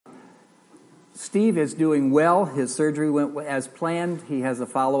Steve is doing well. His surgery went as planned. He has a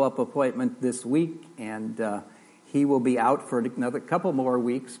follow-up appointment this week, and he will be out for another couple more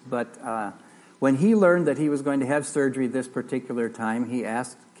weeks. But when he learned that he was going to have surgery this particular time, he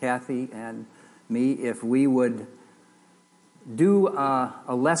asked Kathy and me if we would do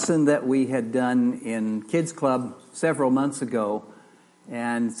a lesson that we had done in Kids Club several months ago.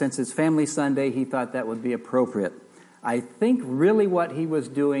 And since it's Family Sunday, he thought that would be appropriate. I think really what he was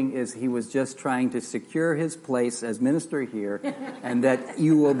doing is he was just trying to secure his place as minister here, and that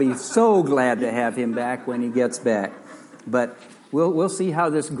you will be so glad to have him back when he gets back. But we'll see how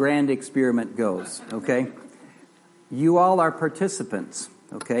this grand experiment goes, okay? You all are participants,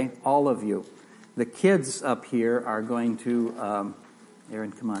 okay? All of you. The kids up here are going to,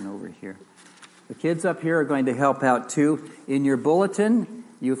 Aaron, come on over here. The kids up here are going to help out too. In your bulletin,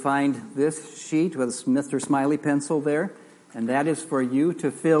 you find this sheet with Mr. Smiley pencil there, and that is for you to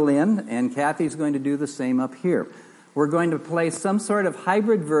fill in, and Kathy's going to do the same up here. We're going to play some sort of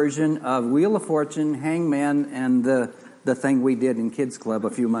hybrid version of Wheel of Fortune, Hangman, and the thing we did in Kids Club a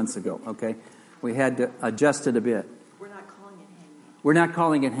few months ago, okay? We had to adjust it a bit. We're not calling it Hangman. We're not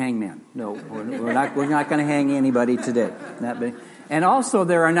calling it Hangman. No, we're not going to hang anybody today. And also,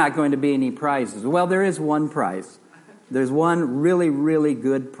 there are not going to be any prizes. Well, there is one prize. There's one really, really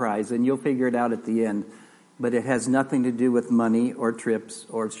good prize, and you'll figure it out at the end. But it has nothing to do with money or trips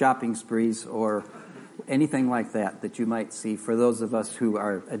or shopping sprees or anything like that you might see for those of us who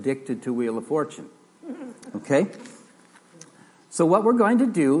are addicted to Wheel of Fortune. Okay? So what we're going to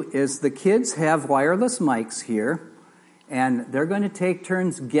do is the kids have wireless mics here, and they're going to take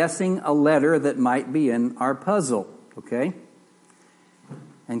turns guessing a letter that might be in our puzzle. Okay?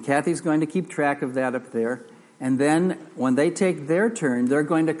 And Kathy's going to keep track of that up there. And then when they take their turn, they're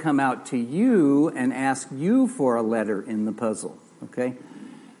going to come out to you and ask you for a letter in the puzzle. Okay?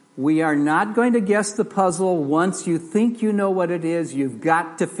 We are not going to guess the puzzle once you think you know what it is. You've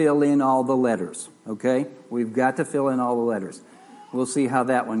got to fill in all the letters. Okay? We've got to fill in all the letters. We'll see how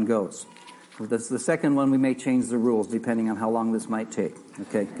that one goes. That's the second one. We may change the rules depending on how long this might take.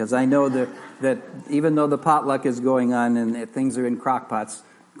 Okay? Because I know that even though the potluck is going on and things are in crock pots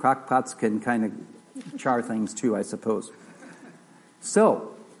can kind of char things too, I suppose.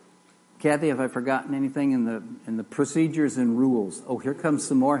 So, Kathy, have I forgotten anything in the procedures and rules? Oh, here comes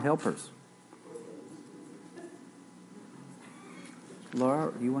some more helpers.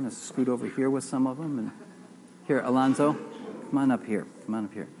 Laura, you want to scoot over here with some of them? And here, Alonzo, come on up here.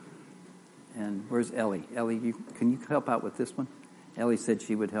 And where's Ellie? Ellie, can you help out with this one? Ellie said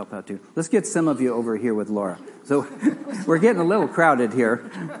she would help out too. Let's get some of you over here with Laura. So we're getting a little crowded here.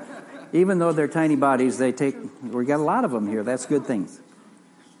 Even though they're tiny bodies, we got a lot of them here. That's good things.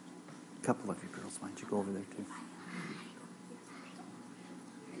 A couple of you girls, why don't you go over there too?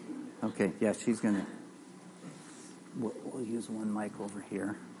 Okay, yeah, she's going to... We'll use one mic over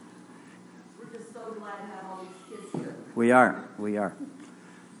here. We're just so glad to have all these kids here. We are.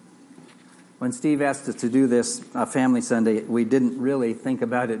 When Steve asked us to do this Family Sunday, we didn't really think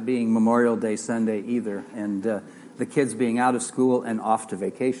about it being Memorial Day Sunday either, and the kids being out of school and off to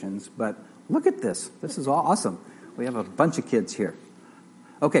vacations. But look at this. This is awesome. We have a bunch of kids here.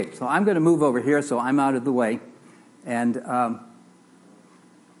 Okay, so I'm going to move over here so I'm out of the way. And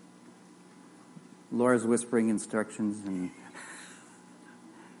Laura's whispering instructions. And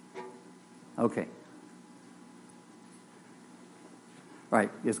okay. All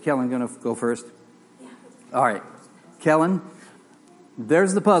right, is Kellen going to go first? Yeah. All right. Kellen,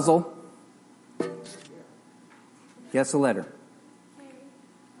 there's the puzzle. Guess a letter.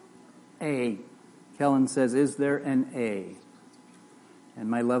 A. Kellen says, is there an A? And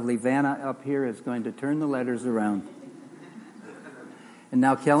my lovely Vanna up here is going to turn the letters around. And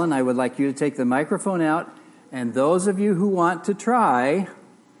now, Kellen, I would like you to take the microphone out. And those of you who want to try,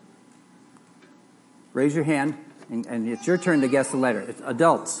 raise your hand. And it's your turn to guess the letter. It's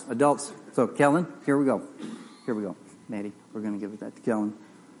adults. So, Kellen, here we go. Maddie, we're going to give that to Kellen.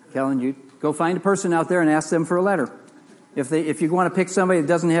 Kellen, you go find a person out there and ask them for a letter. If you want to pick somebody that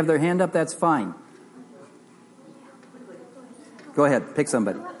doesn't have their hand up, that's fine. Go ahead, pick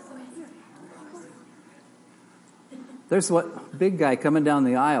somebody. There's what big guy coming down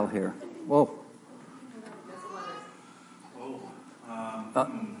the aisle here. Whoa.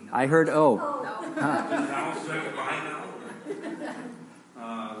 I heard O.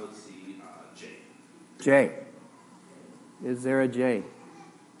 Let's see, J. J. Is there a J?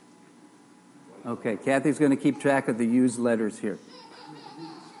 Okay, Kathy's going to keep track of the used letters here.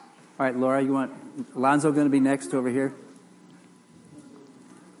 All right, Laura, you want Alonzo going to be next over here?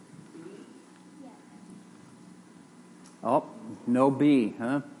 Oh, no B,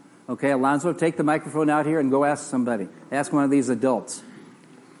 huh? Okay, Alonzo, take the microphone out here and go ask somebody. Ask one of these adults.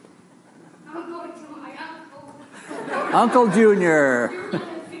 I'm going to my uncle. Uncle Junior.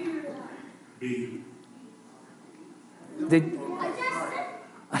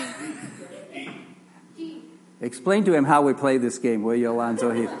 Explain to him how we play this game, will you,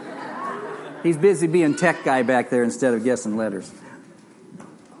 Alonzo? He's busy being tech guy back there instead of guessing letters.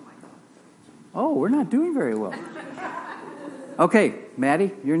 Oh, we're not doing very well. Okay,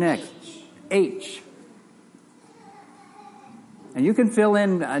 Maddie, you're next. H. And you can fill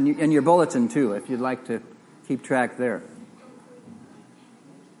in your bulletin, too, if you'd like to keep track there.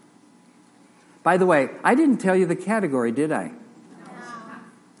 By the way, I didn't tell you the category, did I?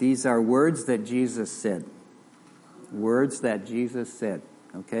 These are words that Jesus said. Words that Jesus said.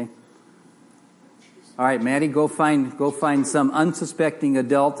 Okay? All right, Maddie, go find some unsuspecting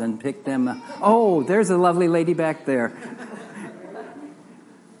adult and pick them. Oh, there's a lovely lady back there.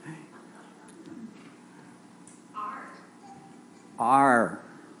 R.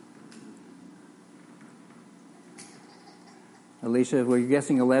 Alicia, were you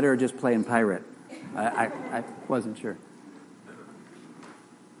guessing a letter or just playing pirate? I wasn't sure.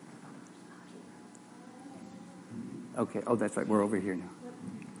 Okay. Oh, that's right. We're over here now.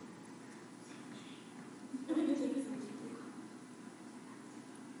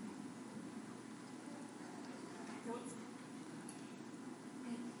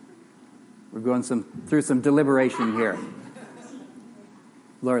 We're going through some deliberation here.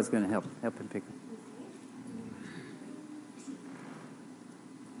 Laura's going to help him pick them.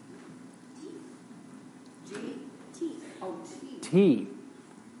 T.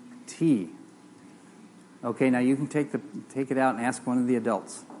 T. Okay, now you can take it out and ask one of the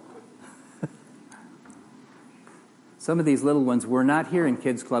adults. Some of these little ones were not here in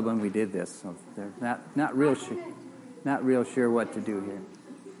Kids Club when we did this, so they're not real sure what to do here.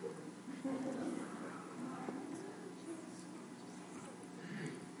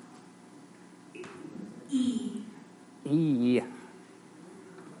 E.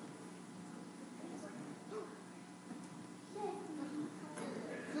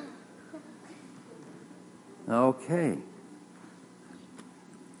 Okay.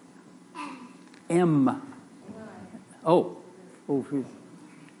 M. Oh. Oh.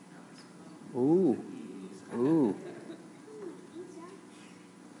 Ooh. Ooh.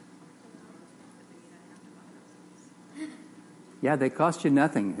 Yeah, they cost you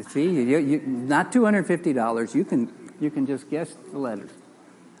nothing. See, you not $250. You can just guess the letters.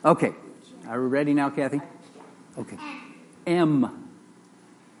 Okay. Are we ready now, Kathy? Okay. M.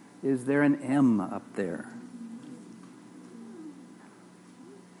 Is there an M up there?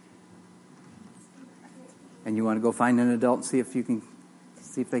 And you want to go find an adult and see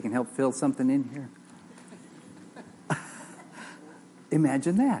if they can help fill something in here?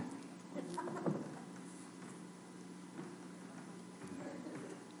 Imagine that.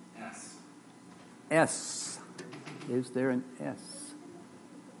 S. Is there an S?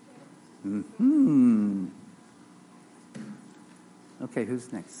 Mm-hmm. Okay,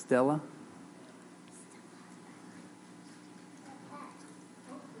 who's next? Stella?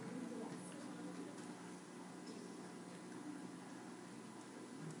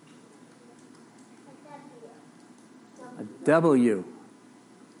 A W.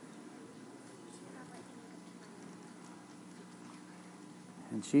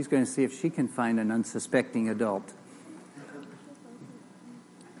 And she's going to see if she can find an unsuspecting adult.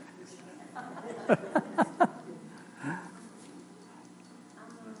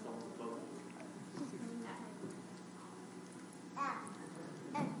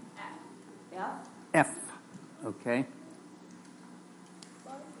 F. Okay.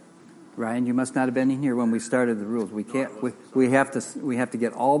 Ryan, you must not have been in here when we started the rules. We can't. We have to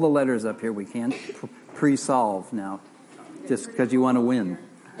get all the letters up here. We can't pre-solve now, just because you want to win.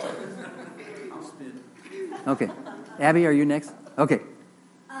 Okay, Abby, are you next? Okay.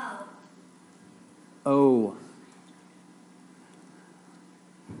 O.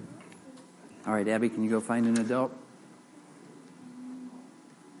 All right, Abby, can you go find an adult?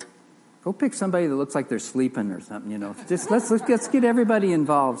 Go pick somebody that looks like they're sleeping or something, you know. Just let's get everybody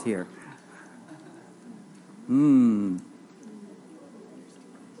involved here.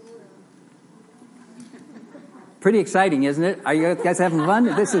 Pretty exciting, isn't it? Are you guys having fun?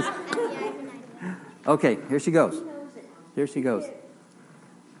 This is okay. Here she goes. Here she goes.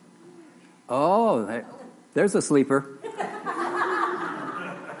 Oh, there's a sleeper.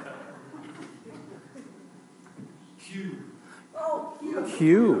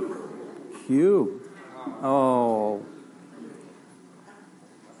 Q. Oh.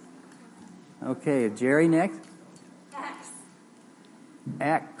 Okay, Jerry next. X.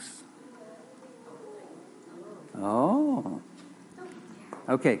 X. Oh.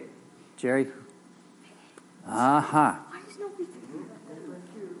 Okay. Jerry. Aha.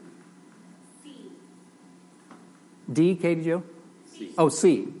 D, Katie Jo? C. Oh,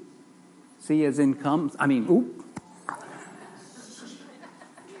 C. C as in comes. I mean, oop.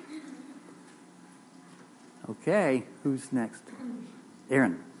 Okay. Who's next?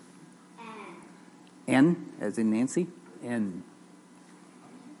 Aaron. N as in Nancy? N.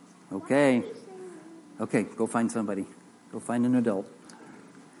 Okay. Okay, go find somebody. Go find an adult.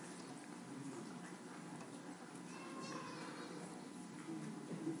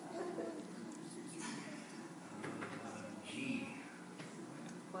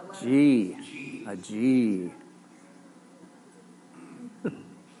 G. A G.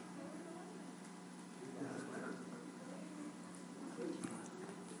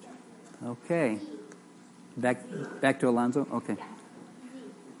 Okay. Back to Alonzo? Okay.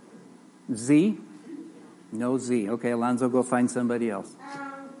 Z? No Z. Okay, Alonzo, go find somebody else.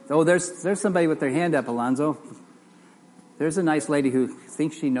 Oh, there's somebody with their hand up, Alonzo. There's a nice lady who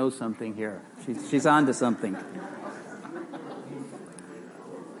thinks she knows something here. She's on to something.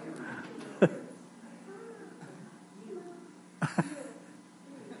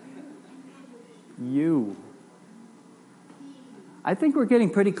 You. I think we're getting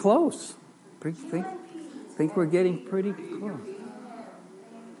pretty close. Think we're getting pretty close.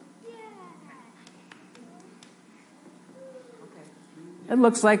 It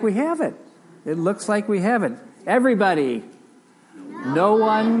looks like we have it. It looks like we have it. Everybody. No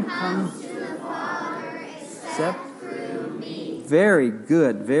one comes to the Father except through me. Very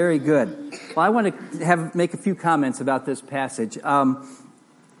good. Very good. Well, I want to make a few comments about this passage.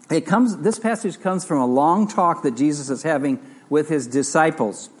 This passage comes from a long talk that Jesus is having with his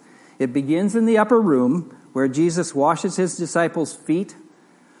disciples. It begins in the upper room where Jesus washes his disciples' feet,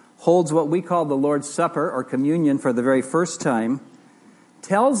 holds what we call the Lord's Supper or communion for the very first time,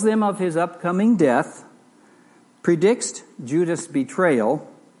 tells them of his upcoming death, predicts Judas' betrayal,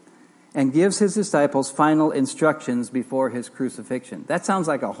 and gives his disciples final instructions before his crucifixion. That sounds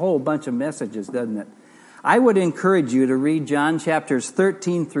like a whole bunch of messages, doesn't it? I would encourage you to read John chapters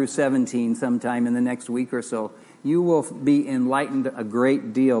 13 through 17 sometime in the next week or so. You will be enlightened a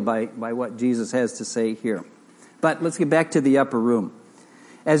great deal by what Jesus has to say here. But let's get back to the upper room.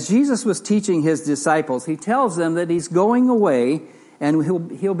 As Jesus was teaching his disciples, he tells them that he's going away and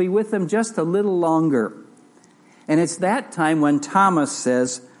he'll be with them just a little longer. And it's that time when Thomas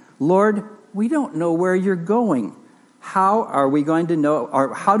says, "Lord, we don't know where you're going. How are we going to know,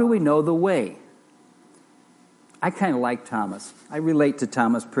 or how do we know the way?" I kind of like Thomas. I relate to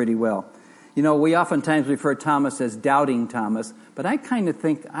Thomas pretty well. You know, we oftentimes refer to Thomas as doubting Thomas, but I kind of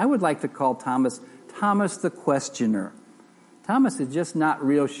think I would like to call Thomas the questioner. Thomas is just not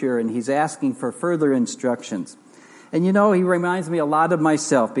real sure, and he's asking for further instructions. And you know, he reminds me a lot of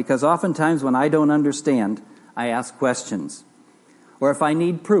myself, because oftentimes when I don't understand, I ask questions. Or if I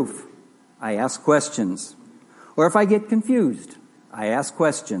need proof, I ask questions. Or if I get confused, I ask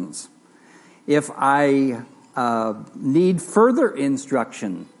questions. If I need further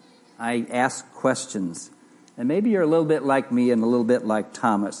instruction, I ask questions. And maybe you're a little bit like me and a little bit like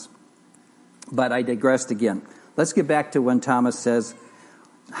Thomas. But I digressed again. Let's get back to when Thomas says,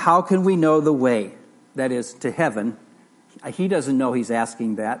 how can we know the way? That is, to heaven. He doesn't know he's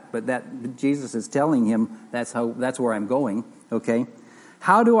asking that, but that Jesus is telling him that's where I'm going. Okay?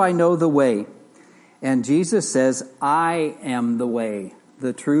 How do I know the way? And Jesus says, I am the way,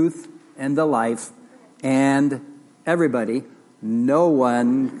 the truth, and the life. And everybody, no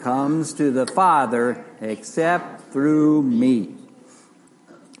one comes to the Father except through me.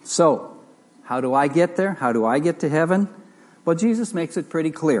 So, how do I get there? How do I get to heaven? Well, Jesus makes it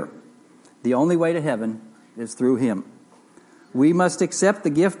pretty clear. The only way to heaven is through him. We must accept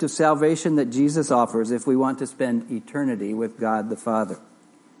the gift of salvation that Jesus offers if we want to spend eternity with God the Father.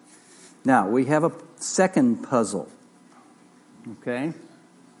 Now, we have a second puzzle. Okay?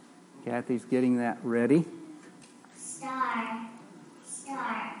 Kathy's getting that ready. Star.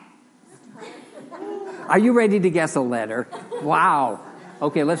 Are you ready to guess a letter? Wow.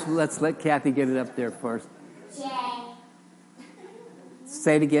 Okay, let's let Kathy get it up there first. J.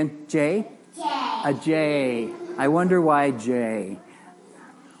 Say it again. J? J. A J. I wonder why J.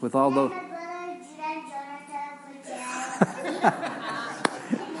 With all the...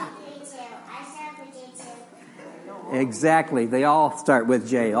 Exactly. They all start with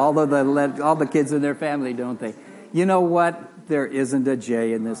J. All the kids in their family, don't they? You know what? There isn't a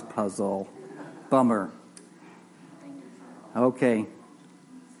J in this puzzle. Bummer. Okay.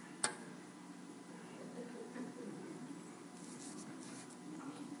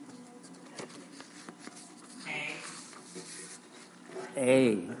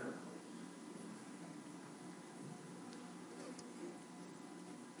 A. Is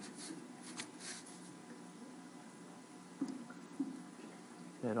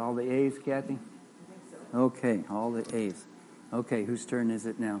that all the A's, Kathy? Okay, all the A's. Okay, whose turn is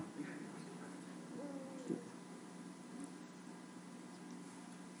it now?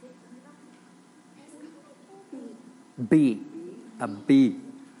 B. A B.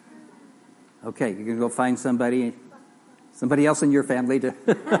 Okay, you're going to go find somebody else in your family to...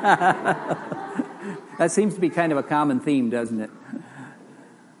 That seems to be kind of a common theme, doesn't it?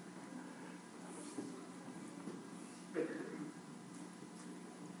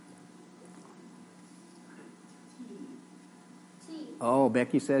 Oh,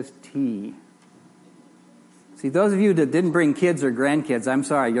 Becky says T. See, those of you that didn't bring kids or grandkids, I'm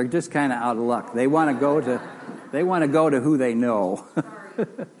sorry, you're just kind of out of luck. They want to go to who they know.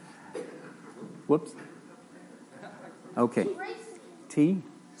 Whoops. Okay. T.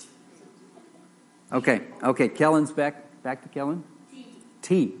 Okay. Kellen's back to Kellen.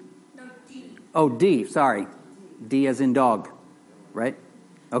 T. No, D. Oh, D. Sorry. D as in dog, right?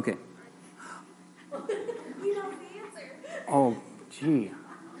 Okay. You know the answer. Oh, gee.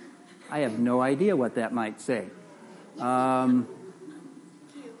 I have no idea what that might say.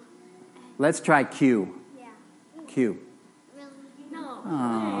 Let's try Q. Yeah. Q. No.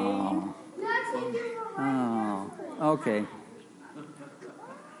 Oh. Oh. Okay.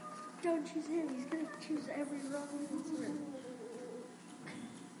 Don't choose him. He's going to choose every wrong answer.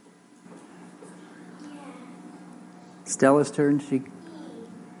 Stella's turn.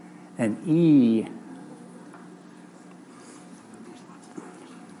 And E.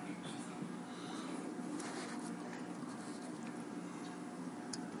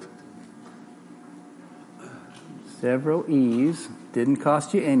 Several E's. Didn't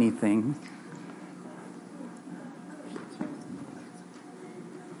cost you anything.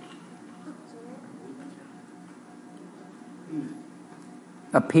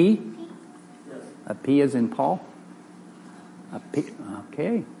 A P? A P as in Paul? A P.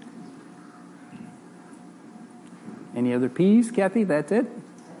 Okay. Any other P's, Kathy? That's it? I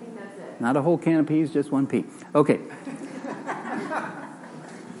think that's it. Not a whole can of peas, just one P. Okay.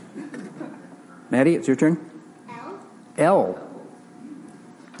 Maddie, it's your turn. L. L.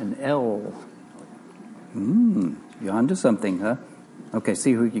 An L. You're onto something, huh? Okay,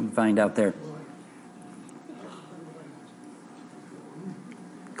 see who you can find out there.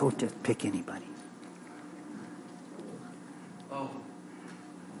 Go just pick anybody. Oh.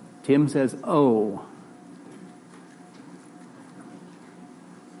 Tim says O.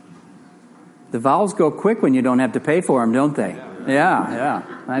 The vowels go quick when you don't have to pay for them, don't they? Yeah.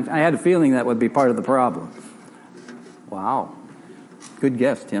 I had a feeling that would be part of the problem. Wow. Good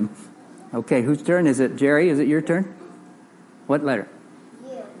guess, Tim. Okay, whose turn is it? Jerry, is it your turn? What letter?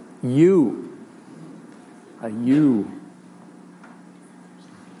 U. U. A U.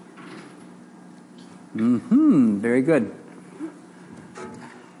 Very good.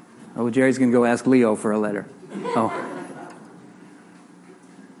 Oh, Jerry's going to go ask Leo for a letter. Oh.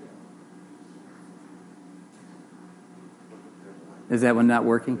 Is that one not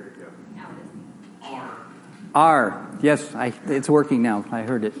working? R. Yes, it's working now. I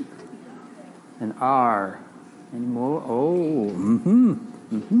heard it. An R. Any more? Oh.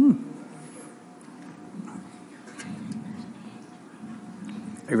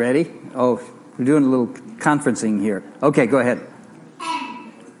 You ready? Oh, we're doing a little conferencing here. Okay, go ahead.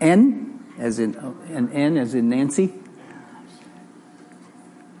 N as in N as in Nancy.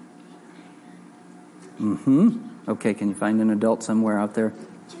 Okay, can you find an adult somewhere out there?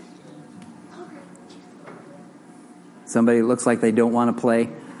 Somebody looks like they don't want to play,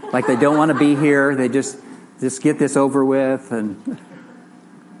 like they don't want to be here. They just get this over with, and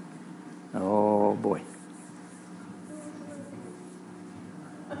oh boy.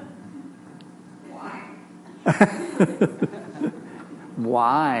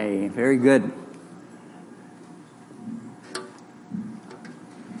 Why? Very good.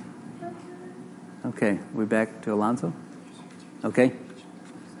 Okay, we're back to Alonso. Okay.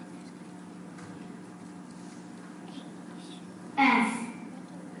 S.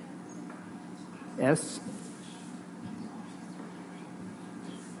 S.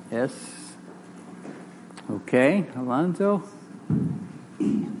 S. Okay, Alonso.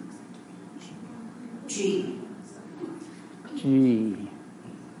 G. G.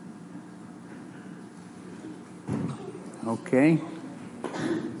 Okay.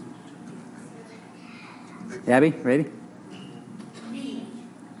 Abby, ready? V.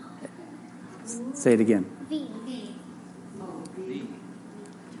 Say it again. V. V. Oh, V.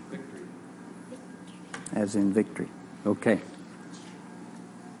 As in victory. Okay.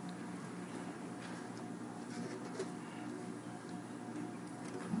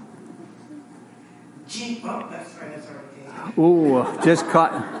 Ooh, just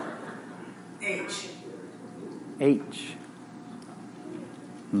caught. H. H.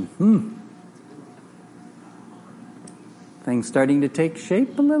 Things starting to take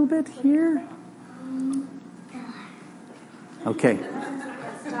shape a little bit here. Okay.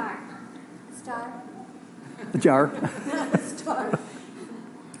 Star. A jar. Star.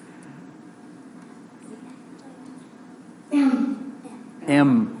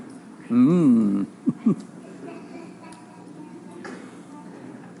 M.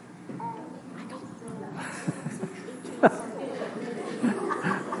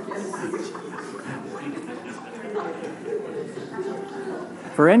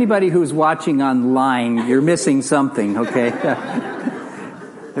 For anybody who's watching online, you're missing something, okay?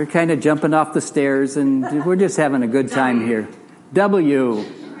 They're kind of jumping off the stairs, and we're just having a good time here. W.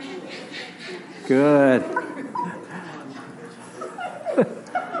 Good.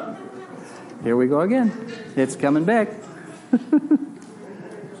 Here we go again. It's coming back.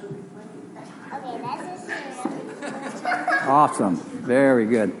 Awesome. Very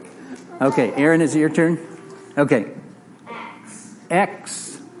good. Okay, Aaron, is it your turn? Okay.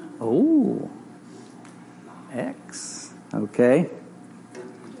 X. Oh. X. Okay.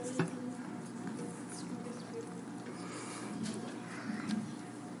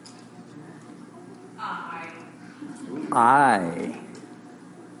 I.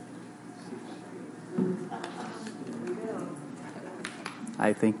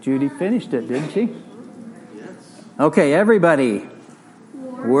 I think Judy finished it, didn't she? Okay, everybody.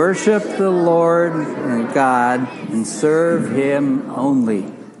 Worship the Lord God and serve Him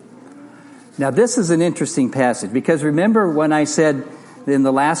only. Now, this is an interesting passage because remember when I said in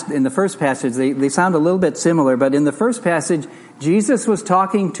the first passage, they sound a little bit similar, but in the first passage, Jesus was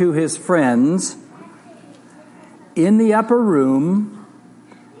talking to His friends in the upper room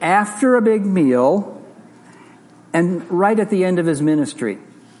after a big meal and right at the end of His ministry.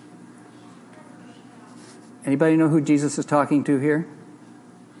 Anybody know who Jesus is talking to here?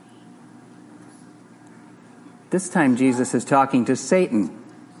 This time Jesus is talking to Satan.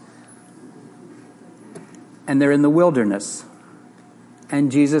 And they're in the wilderness.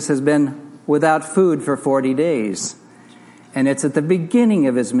 And Jesus has been without food for 40 days. And it's at the beginning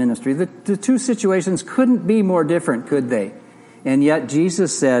of His ministry. The two situations couldn't be more different, could they? And yet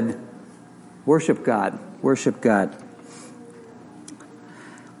Jesus said, worship God, worship God.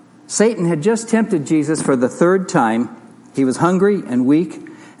 Satan had just tempted Jesus for the third time. He was hungry and weak.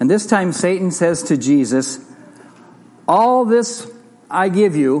 And this time Satan says to Jesus, all this I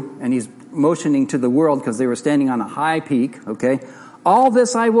give you, and he's motioning to the world because they were standing on a high peak, okay? All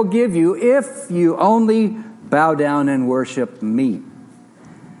this I will give you if you only bow down and worship me.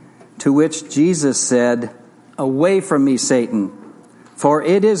 To which Jesus said, away from me, Satan, for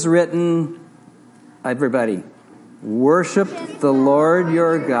it is written, everybody, worship the Lord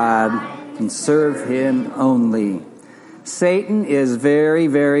your God and serve Him only. Satan is very,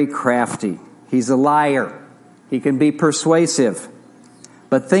 very crafty. He's a liar. He can be persuasive.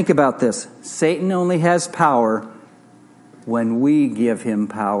 But think about this. Satan only has power when we give him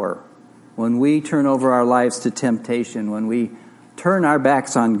power. When we turn over our lives to temptation. When we turn our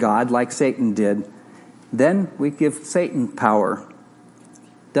backs on God like Satan did. Then we give Satan power.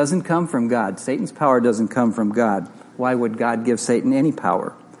 Doesn't come from God. Satan's power doesn't come from God. Why would God give Satan any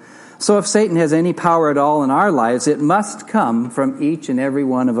power? So if Satan has any power at all in our lives, it must come from each and every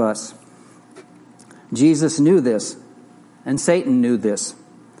one of us. Jesus knew this, and Satan knew this.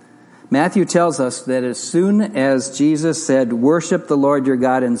 Matthew tells us that as soon as Jesus said, worship the Lord your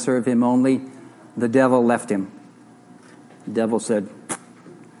God and serve Him only, the devil left him. The devil said,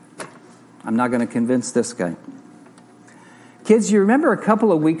 I'm not going to convince this guy. Kids, you remember a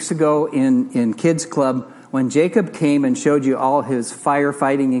couple of weeks ago in Kids Club when Jacob came and showed you all his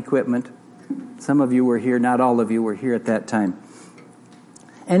firefighting equipment? Some of you were here, not all of you were here at that time.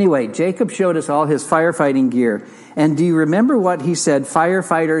 Anyway, Jacob showed us all his firefighting gear. And do you remember what he said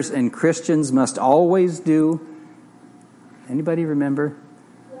firefighters and Christians must always do? Anybody remember?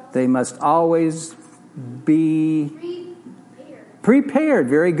 They must always be prepared.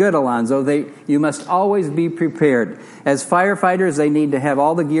 Very good, Alonzo. You must always be prepared. As firefighters, they need to have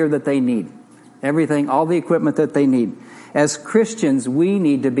all the gear that they need. Everything, all the equipment that they need. As Christians, we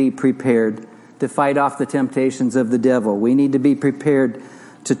need to be prepared to fight off the temptations of the devil. We need to be prepared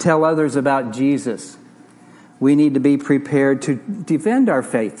to tell others about Jesus. We need to be prepared to defend our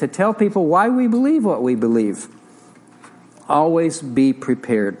faith, to tell people why we believe what we believe. Always be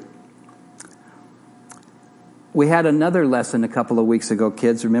prepared. We had another lesson a couple of weeks ago,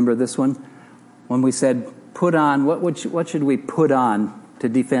 kids. Remember this one? When we said, put on, what should we put on to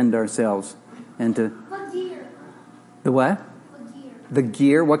defend ourselves? And to What gear? the what? The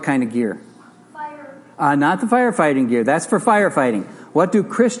gear, what kind of gear? Fire. Not the firefighting gear. That's for firefighting. What do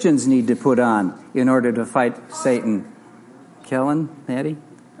Christians need to put on in order to fight Satan? Kellen, Maddie?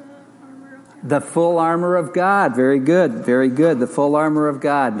 The full armor of God. Very good. Very good. The full armor of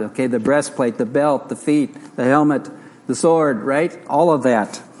God. Okay, the breastplate, the belt, the feet, the helmet, the sword, right? All of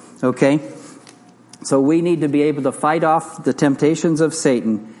that. Okay? So we need to be able to fight off the temptations of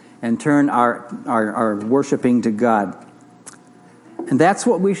Satan and turn our worshiping to God. And that's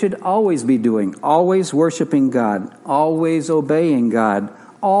what we should always be doing. Always worshiping God. Always obeying God.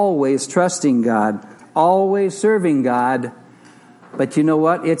 Always trusting God. Always serving God. But you know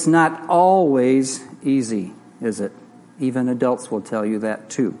what? It's not always easy, is it? Even adults will tell you that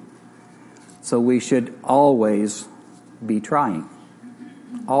too. So we should always be trying.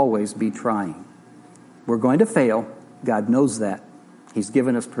 Always be trying. We're going to fail. God knows that. He's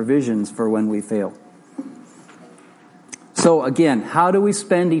given us provisions for when we fail. So again, how do we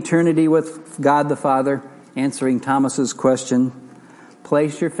spend eternity with God the Father? Answering Thomas's question.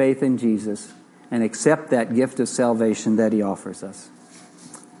 Place your faith in Jesus and accept that gift of salvation that He offers us.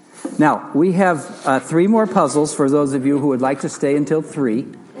 Now, we have 3 more puzzles for those of you who would like to stay until 3.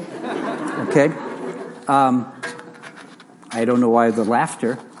 Okay? I don't know why the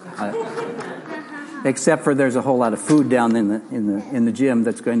laughter. Except for there's a whole lot of food down in the gym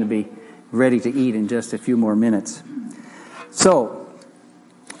that's going to be ready to eat in just a few more minutes. So,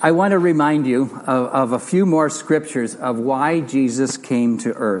 I want to remind you of a few more scriptures of why Jesus came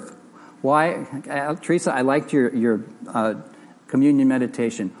to earth. Why, Teresa, I liked your communion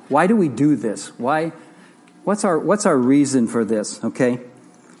meditation. Why do we do this? Why? What's our reason for this? Okay.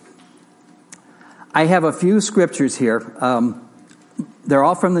 I have a few scriptures here. They're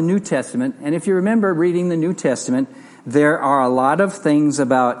all from the New Testament, and if you remember reading the New Testament, there are a lot of things in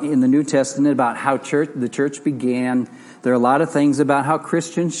the New Testament about how the church began. There are a lot of things about how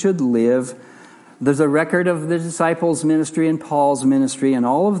Christians should live. There's a record of the disciples' ministry and Paul's ministry and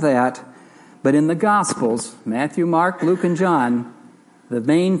all of that. But in the Gospels, Matthew, Mark, Luke, and John, the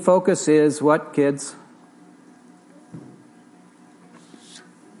main focus is what, kids?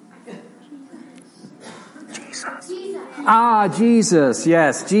 Jesus. Jesus.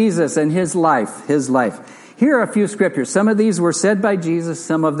 Yes, Jesus and His life. His life. Here are a few scriptures. Some of these were said by Jesus.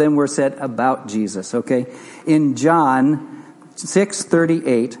 Some of them were said about Jesus. Okay? In John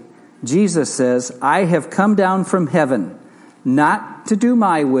 6:38, Jesus says, I have come down from heaven, not to do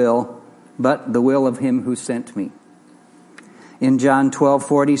my will, but the will of Him who sent me. In John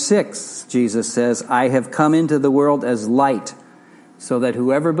 12:46, Jesus says, I have come into the world as light, so that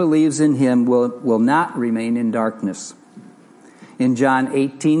whoever believes in Him will not remain in darkness. In John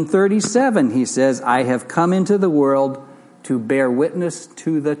 18:37, He says, I have come into the world to bear witness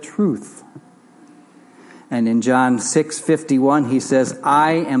to the truth. And in John 6:51, He says,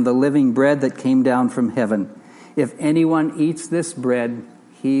 I am the living bread that came down from heaven. If anyone eats this bread,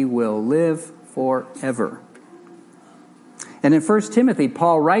 he will live forever. And in 1 Timothy,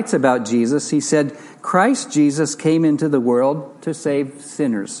 Paul writes about Jesus. He said, Christ Jesus came into the world to save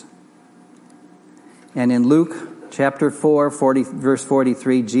sinners. And in Luke chapter 4, verse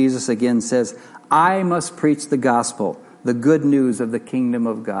 43, Jesus again says, I must preach the gospel, the good news of the kingdom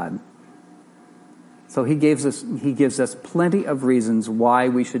of God. So he gives us plenty of reasons why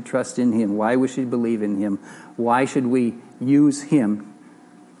we should trust in Him, why we should believe in Him, why should we use Him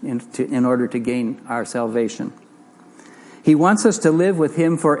in order to gain our salvation. He wants us to live with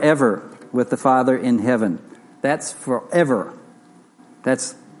Him forever, with the Father in heaven. That's forever.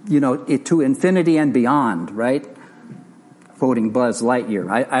 That's, to infinity and beyond, right? Quoting Buzz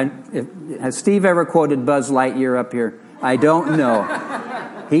Lightyear. Has Steve ever quoted Buzz Lightyear up here? I don't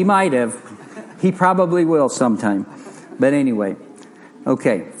know. He might have. He probably will sometime. But anyway,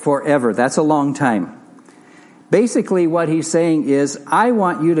 okay, forever. That's a long time. Basically, what he's saying is, I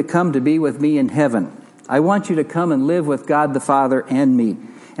want you to come to be with me in heaven. I want you to come and live with God the Father and me.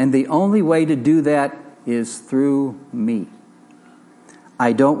 And the only way to do that is through me.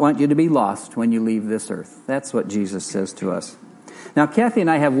 I don't want you to be lost when you leave this earth. That's what Jesus says to us. Now, Kathy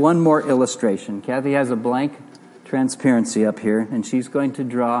and I have one more illustration. Kathy has a blank transparency up here, and she's going to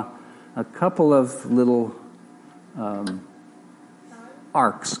draw a couple of little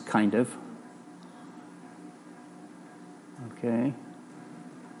arcs, kind of. Okay.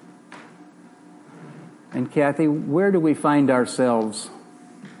 And Kathy, where do we find ourselves?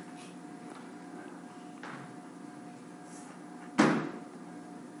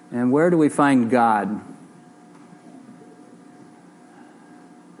 And where do we find God?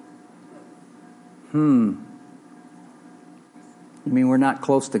 You mean we're not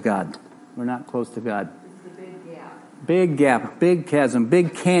close to God? We're not close to God. It's the big gap. big gap, big chasm,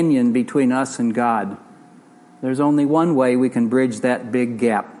 big canyon between us and God. There's only one way we can bridge that big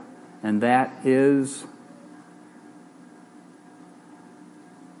gap, and that is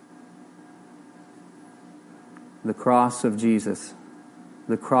the cross of Jesus,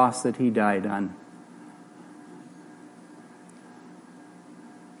 the cross that He died on.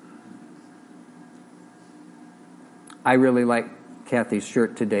 I really like Kathy's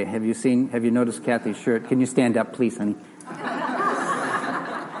shirt today. Have you noticed Kathy's shirt? Can you stand up, please, honey?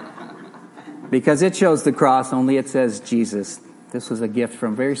 Because it shows the cross, only it says Jesus. This was a gift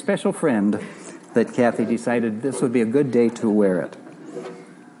from a very special friend that Kathy decided this would be a good day to wear it.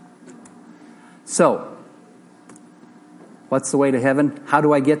 So, what's the way to heaven? How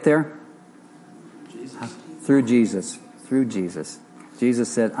do I get there? Jesus. Through Jesus. Through Jesus. Jesus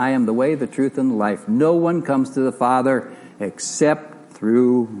said, I am the way, the truth, and the life. No one comes to the Father except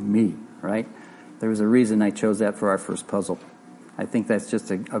through me. Right? There was a reason I chose that for our first puzzle. I think that's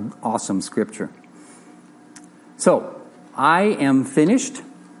just an awesome scripture. So, I am finished.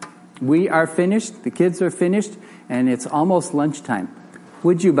 We are finished. The kids are finished. And it's almost lunchtime.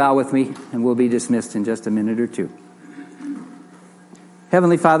 Would you bow with me? And we'll be dismissed in just a minute or two.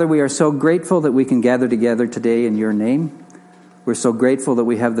 Heavenly Father, we are so grateful that we can gather together today in your name. We're so grateful that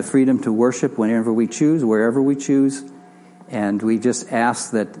we have the freedom to worship whenever we choose, wherever we choose. And we just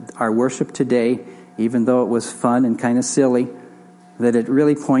ask that our worship today, even though it was fun and kind of silly, that it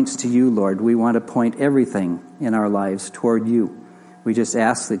really points to you, Lord. We want to point everything in our lives toward you. We just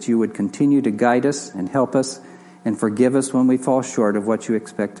ask that you would continue to guide us and help us and forgive us when we fall short of what you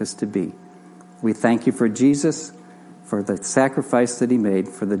expect us to be. We thank you for Jesus, for the sacrifice that he made,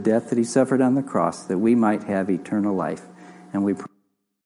 for the death that he suffered on the cross, that we might have eternal life. And we pray